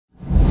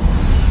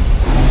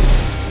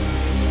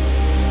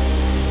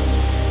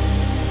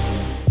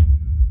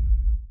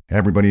Hey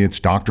everybody, it's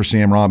Dr.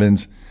 Sam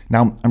Robbins.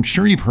 Now, I'm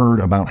sure you've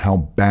heard about how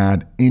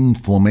bad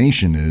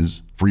inflammation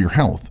is for your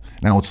health.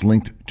 Now, it's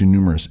linked to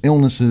numerous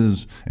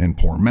illnesses and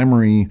poor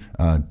memory,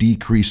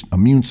 decreased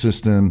immune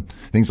system,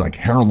 things like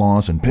hair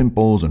loss and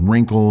pimples and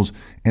wrinkles,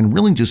 and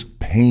really just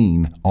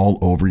pain all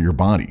over your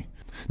body.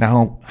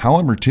 Now,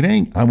 however,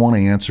 today I want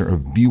to answer a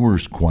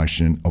viewer's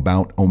question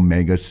about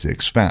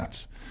omega-6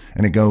 fats.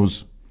 And it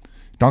goes,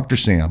 Dr.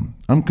 Sam,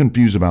 I'm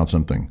confused about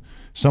something.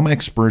 Some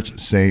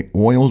experts say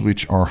oils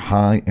which are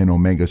high in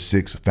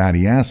omega-6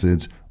 fatty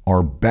acids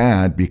are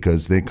bad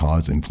because they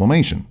cause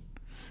inflammation.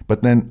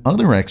 But then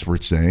other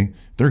experts say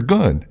they're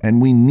good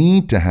and we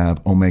need to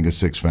have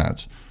omega-6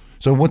 fats.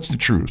 So what's the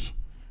truth?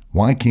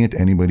 Why can't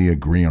anybody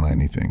agree on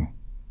anything?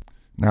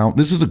 Now,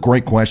 this is a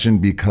great question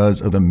because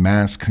of the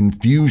mass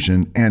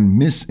confusion and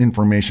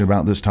misinformation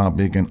about this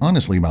topic, and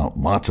honestly about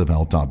lots of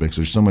health topics.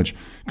 There's so much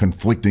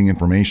conflicting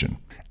information.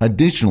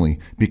 Additionally,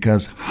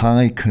 because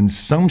high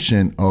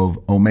consumption of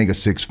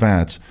omega-6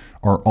 fats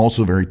are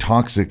also very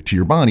toxic to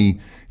your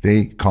body,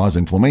 they cause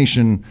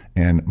inflammation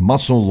and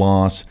muscle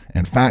loss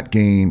and fat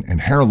gain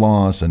and hair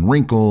loss and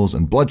wrinkles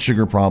and blood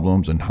sugar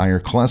problems and higher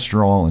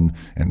cholesterol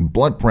and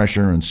blood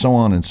pressure and so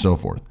on and so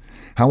forth.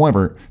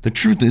 However, the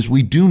truth is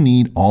we do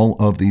need all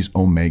of these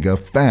omega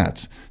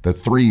fats, the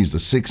 3s, the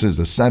 6s,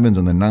 the 7s,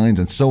 and the 9s,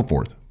 and so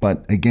forth.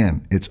 But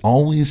again, it's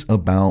always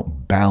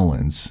about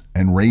balance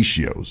and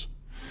ratios.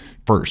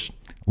 First,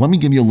 let me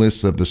give you a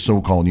list of the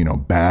so-called,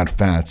 bad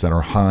fats that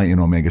are high in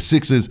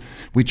omega-6s,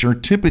 which are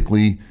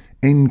typically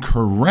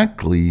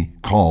incorrectly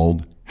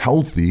called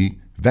healthy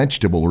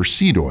vegetable or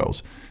seed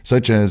oils,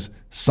 such as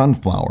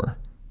sunflower,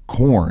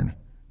 corn,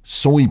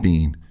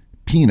 soybean,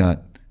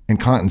 peanut, and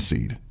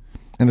cottonseed.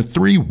 And the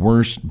three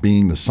worst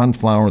being the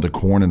sunflower, the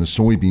corn, and the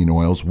soybean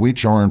oils,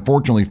 which are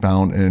unfortunately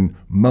found in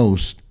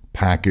most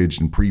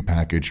packaged and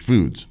prepackaged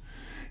foods.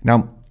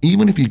 Now,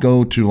 even if you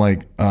go to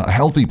like a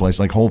healthy place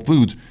like Whole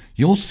Foods,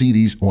 you'll see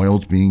these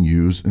oils being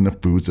used in the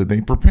foods that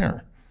they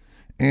prepare.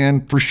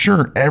 And for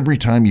sure, every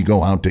time you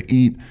go out to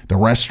eat, the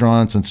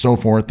restaurants and so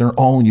forth, they're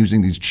all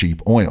using these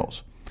cheap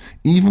oils.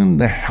 Even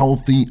the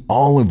healthy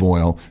olive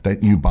oil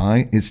that you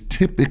buy is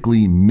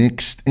typically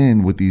mixed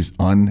in with these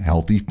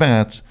unhealthy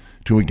fats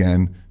to,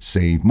 again,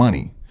 save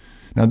money.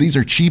 Now, these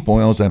are cheap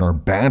oils that are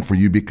bad for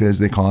you because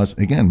they cause,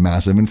 again,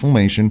 massive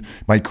inflammation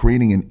by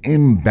creating an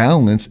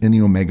imbalance in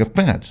the omega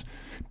fats,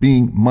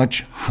 being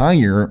much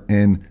higher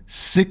in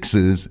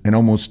 6s and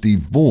almost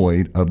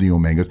devoid of the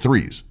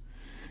omega-3s.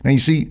 Now, you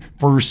see,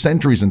 for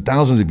centuries and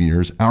thousands of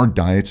years, our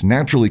diets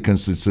naturally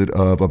consisted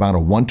of about a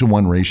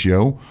 1-to-1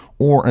 ratio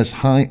or as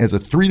high as a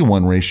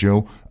 3-to-1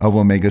 ratio of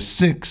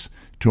omega-6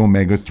 to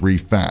omega-3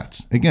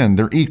 fats. Again,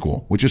 they're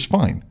equal, which is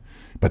fine.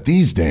 But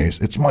these days,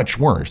 it's much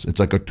worse. It's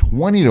like a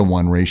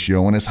 20-to-1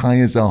 ratio and as high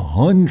as a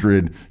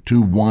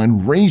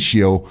 100-to-1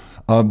 ratio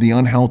of the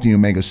unhealthy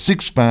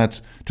omega-6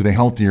 fats to the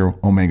healthier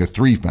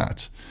omega-3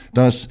 fats.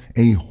 Thus,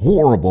 a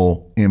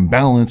horrible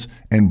imbalance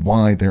and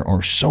why there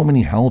are so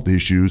many health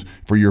issues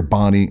for your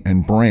body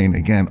and brain,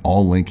 again,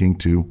 all linking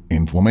to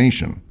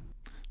inflammation.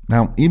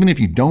 Now, even if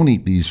you don't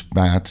eat these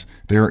fats,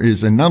 there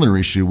is another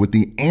issue with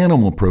the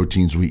animal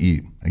proteins we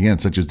eat, again,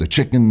 such as the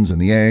chickens and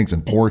the eggs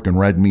and pork and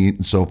red meat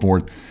and so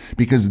forth,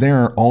 because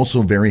they're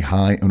also very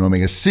high in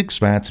omega-6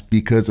 fats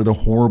because of the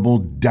horrible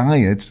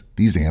diets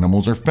these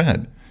animals are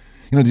fed.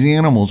 These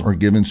animals are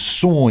given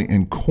soy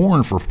and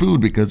corn for food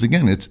because,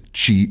 again, it's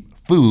cheap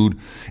food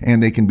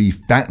and they can be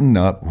fattened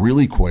up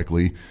really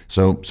quickly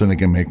so they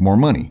can make more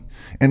money.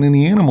 And then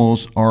the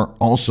animals are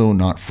also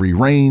not free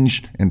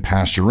range and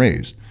pasture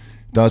raised.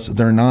 Thus,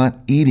 they're not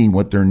eating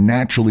what they're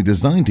naturally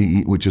designed to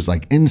eat, which is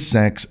like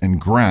insects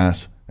and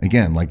grass,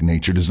 again, like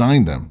nature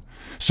designed them.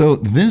 So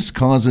this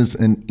causes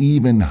an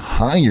even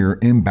higher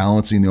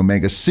imbalance in the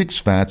omega-6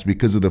 fats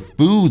because of the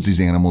foods these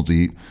animals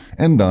eat,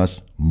 and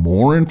thus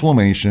more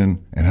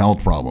inflammation and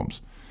health problems.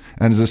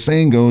 And as the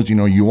saying goes,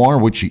 you are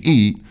what you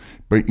eat,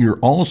 but you're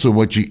also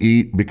what you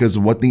eat because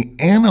of what the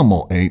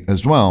animal ate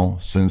as well,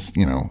 since,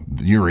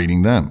 you're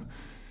eating them.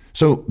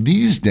 So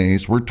these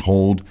days, we're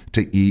told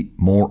to eat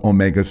more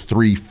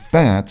omega-3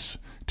 fats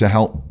to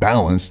help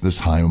balance this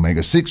high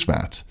omega-6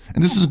 fats.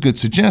 And this is a good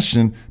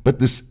suggestion, but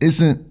this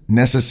isn't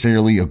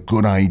necessarily a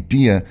good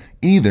idea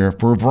either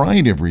for a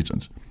variety of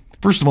reasons.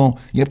 First of all,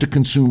 you have to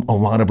consume a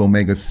lot of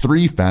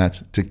omega-3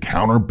 fats to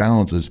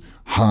counterbalance this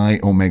high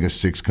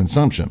omega-6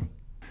 consumption.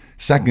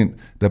 Second,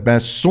 the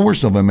best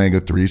source of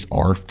omega-3s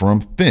are from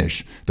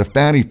fish, the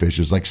fatty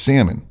fishes like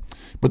salmon.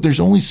 But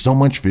there's only so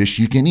much fish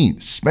you can eat,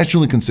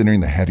 especially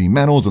considering the heavy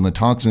metals and the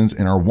toxins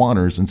in our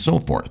waters and so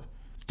forth.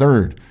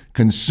 Third,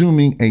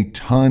 consuming a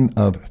ton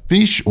of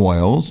fish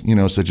oils,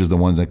 such as the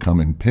ones that come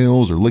in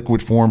pills or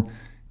liquid form,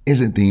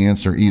 isn't the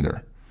answer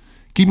either.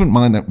 Keep in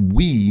mind that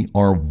we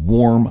are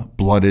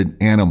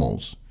warm-blooded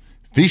animals.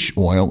 Fish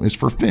oil is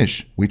for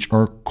fish, which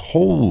are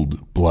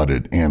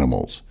cold-blooded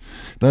animals.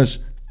 Thus,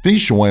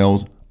 fish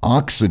oils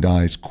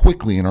oxidize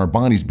quickly in our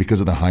bodies because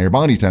of the higher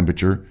body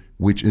temperature,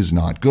 which is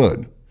not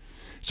good.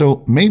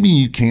 So maybe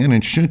you can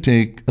and should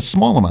take a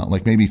small amount,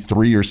 like maybe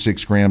 3 or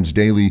 6 grams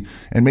daily,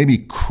 and maybe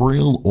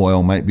krill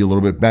oil might be a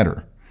little bit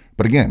better.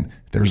 But again,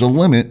 there's a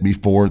limit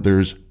before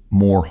there's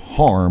more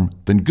harm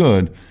than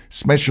good,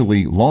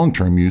 especially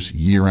long-term use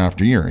year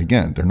after year.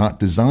 Again, they're not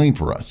designed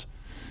for us.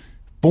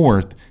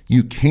 Fourth,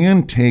 you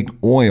can take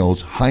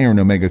oils higher in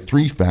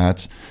omega-3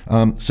 fats,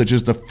 such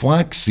as the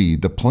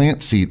flaxseed, the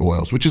plant seed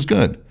oils, which is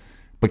good.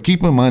 But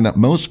keep in mind that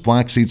most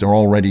flax seeds are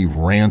already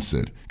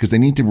rancid because they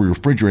need to be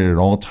refrigerated at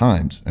all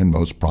times, and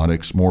most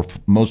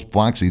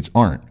flax seeds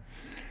aren't.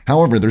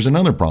 However, there's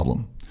another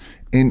problem.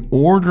 In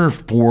order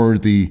for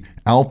the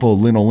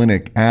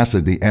alpha-linolenic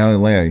acid, the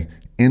ALA,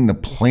 in the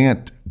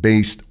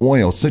plant-based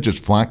oils such as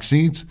flax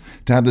seeds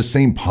to have the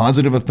same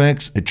positive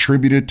effects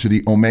attributed to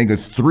the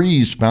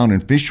omega-3s found in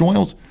fish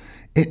oils,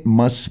 it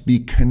must be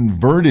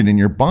converted in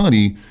your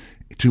body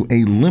to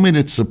a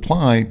limited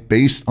supply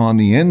based on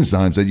the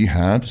enzymes that you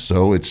have,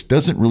 so it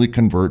doesn't really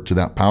convert to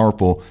that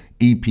powerful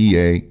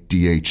EPA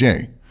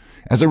DHA.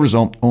 As a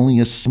result, only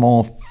a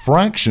small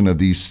fraction of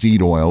these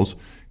seed oils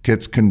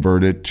gets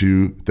converted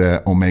to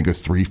the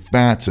omega-3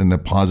 fats and the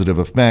positive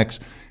effects,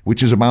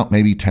 which is about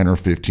maybe 10 or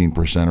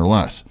 15% or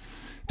less.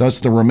 Thus,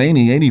 the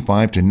remaining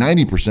 85 to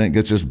 90%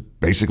 gets just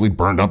basically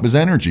burned up as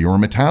energy or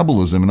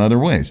metabolism in other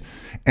ways.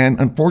 And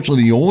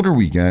unfortunately, the older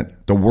we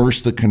get, the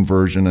worse the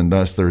conversion, and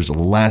thus there's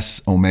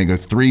less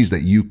omega-3s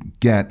that you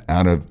get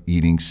out of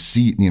eating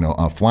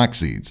flax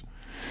seeds.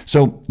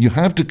 So you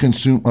have to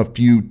consume a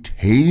few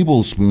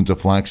tablespoons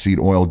of flaxseed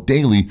oil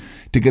daily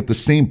to get the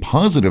same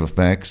positive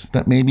effects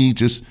that maybe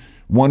just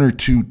 1 or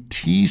 2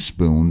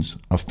 teaspoons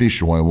of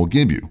fish oil will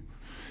give you.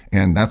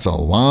 And that's a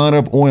lot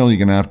of oil you're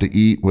going to have to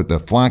eat with the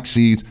flax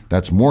seeds.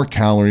 That's more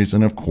calories,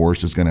 and of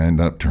course, it's going to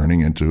end up turning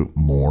into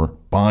more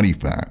body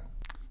fat.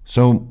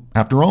 So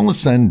after all is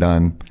said and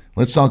done,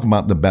 let's talk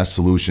about the best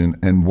solution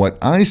and what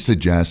I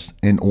suggest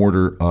in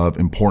order of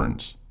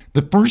importance.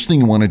 The first thing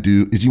you want to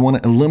do is you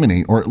want to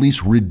eliminate or at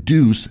least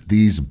reduce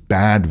these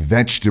bad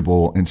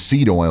vegetable and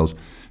seed oils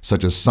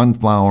such as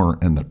sunflower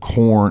and the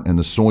corn and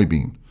the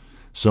soybean.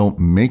 So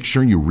make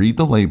sure you read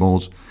the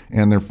labels,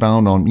 and they're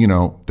found on,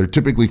 they're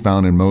typically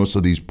found in most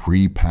of these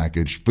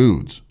prepackaged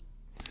foods.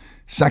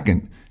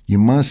 Second, you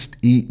must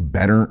eat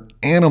better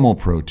animal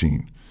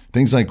protein.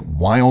 Things like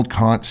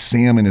wild-caught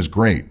salmon is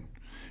great.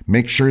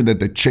 Make sure that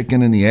the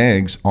chicken and the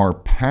eggs are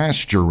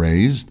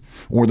pasture-raised,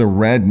 or the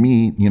red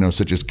meat,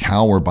 such as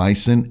cow or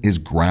bison, is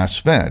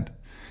grass-fed.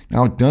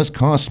 Now, it does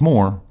cost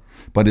more,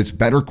 but it's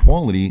better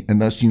quality, and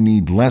thus you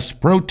need less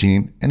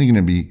protein, and you're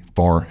going to be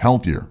far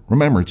healthier.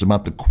 Remember, it's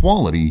about the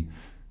quality,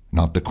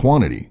 not the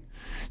quantity.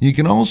 You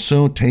can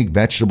also take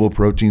vegetable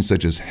proteins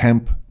such as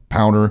hemp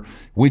powder,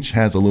 which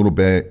has a little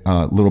bit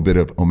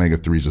of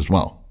omega-3s as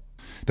well.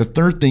 The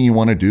third thing you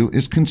want to do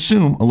is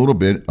consume a little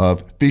bit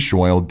of fish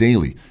oil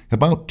daily,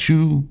 about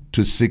 2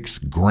 to 6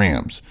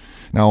 grams.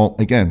 Now,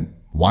 again,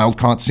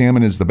 wild-caught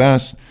salmon is the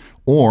best,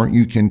 or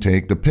you can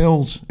take the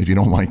pills if you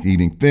don't like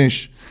eating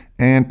fish.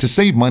 And to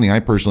save money, I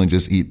personally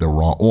just eat the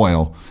raw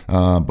oil.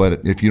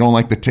 But if you don't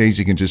like the taste,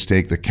 you can just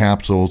take the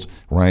capsules,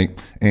 right?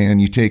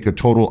 And I take a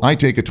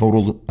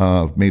total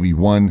of maybe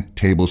 1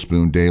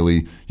 tablespoon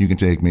daily. You can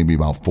take maybe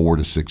about 4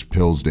 to 6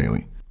 pills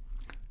daily.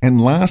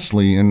 And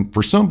lastly, and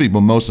for some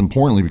people, most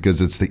importantly, because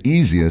it's the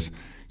easiest,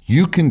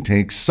 you can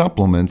take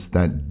supplements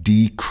that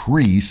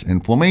decrease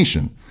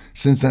inflammation,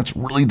 since that's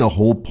really the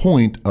whole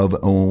point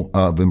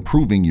of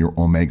improving your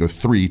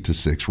omega-3 to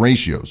 6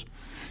 ratios.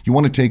 You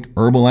want to take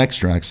herbal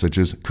extracts such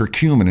as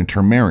curcumin and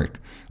turmeric,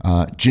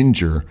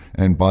 ginger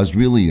and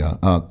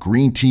boswellia,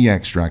 green tea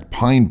extract,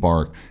 pine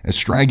bark,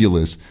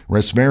 astragalus,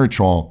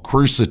 resveratrol,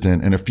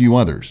 quercetin, and a few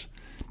others.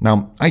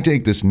 Now, I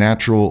take this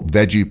natural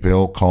veggie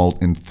pill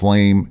called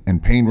Inflame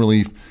and Pain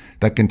Relief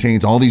that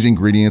contains all these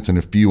ingredients and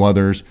a few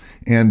others.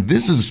 And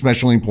this is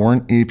especially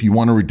important if you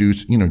want to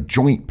reduce,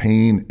 joint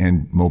pain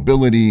and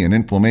mobility and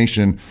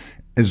inflammation,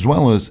 as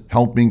well as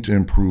helping to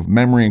improve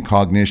memory and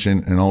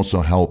cognition, and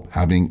also help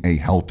having a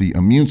healthy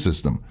immune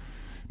system.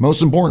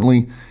 Most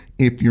importantly,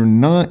 if you're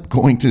not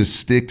going to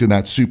stick to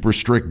that super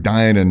strict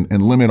diet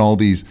and limit all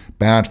these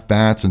bad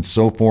fats and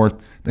so forth,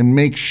 then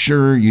make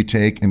sure you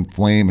take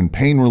Inflame and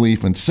Pain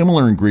Relief and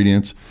similar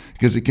ingredients,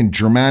 because it can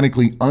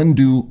dramatically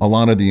undo a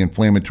lot of the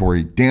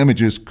inflammatory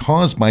damages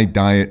caused by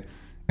diet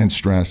and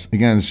stress.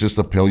 Again, it's just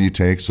a pill you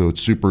take, so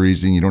it's super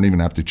easy and you don't even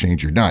have to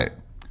change your diet.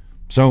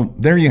 So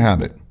there you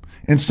have it.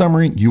 In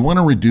summary, you want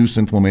to reduce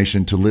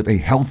inflammation to live a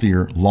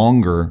healthier,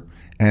 longer,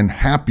 and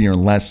happier,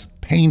 less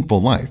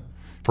painful life.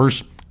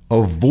 First,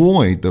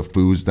 avoid the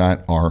foods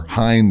that are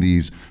high in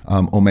these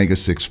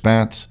omega-6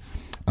 fats.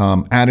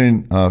 Add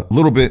in a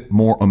little bit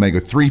more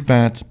omega-3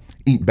 fats.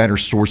 Eat better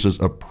sources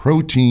of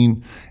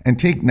protein, and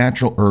take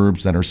natural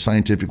herbs that are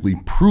scientifically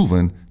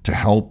proven to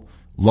help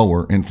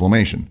lower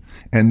inflammation.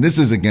 And this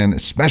is, again,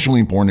 especially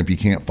important if you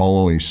can't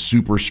follow a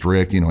super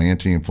strict,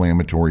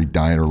 anti-inflammatory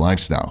diet or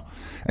lifestyle.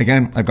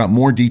 Again, I've got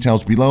more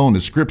details below in the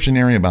description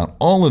area about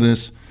all of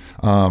this,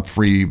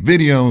 free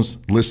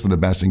videos, list of the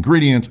best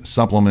ingredients,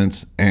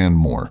 supplements, and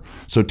more.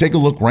 So take a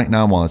look right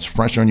now while it's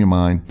fresh on your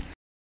mind.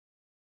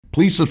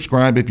 Please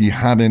subscribe if you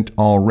haven't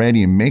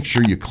already, and make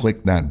sure you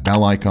click that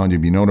bell icon to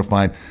be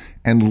notified.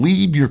 And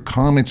leave your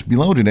comments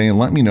below today and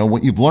let me know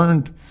what you've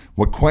learned,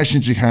 what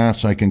questions you have,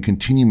 so I can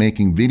continue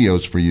making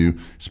videos for you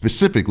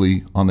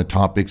specifically on the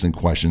topics and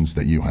questions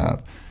that you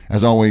have.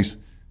 As always,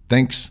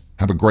 thanks,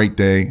 have a great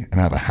day, and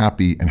have a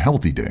happy and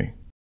healthy day.